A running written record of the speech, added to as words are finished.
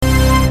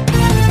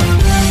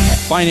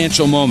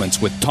Financial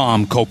Moments with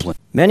Tom Copeland.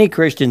 Many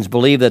Christians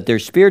believe that their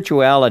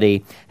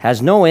spirituality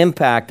has no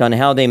impact on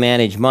how they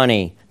manage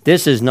money.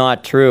 This is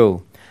not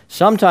true.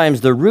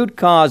 Sometimes the root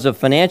cause of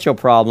financial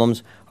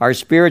problems are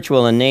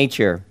spiritual in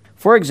nature.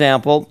 For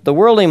example, the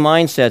worldly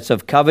mindsets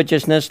of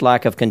covetousness,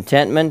 lack of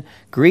contentment,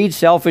 greed,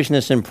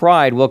 selfishness, and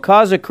pride will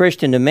cause a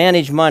Christian to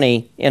manage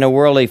money in a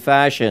worldly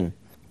fashion.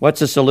 What's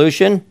the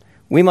solution?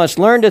 We must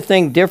learn to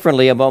think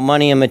differently about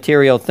money and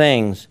material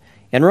things.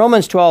 In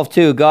Romans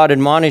 12:2, God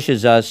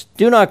admonishes us,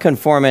 "Do not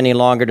conform any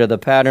longer to the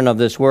pattern of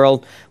this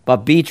world,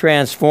 but be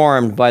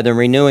transformed by the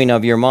renewing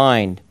of your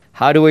mind."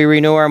 How do we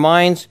renew our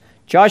minds?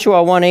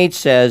 Joshua 1:8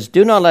 says,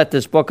 "Do not let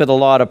this book of the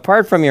law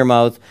depart from your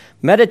mouth.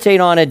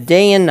 Meditate on it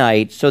day and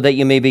night, so that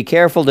you may be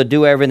careful to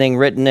do everything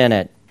written in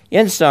it."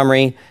 In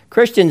summary,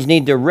 Christians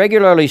need to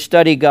regularly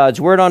study God's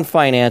Word on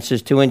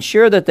finances to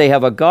ensure that they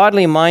have a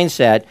godly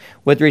mindset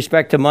with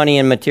respect to money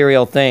and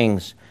material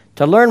things.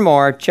 To learn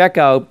more, check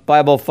out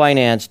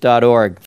BibleFinance.org.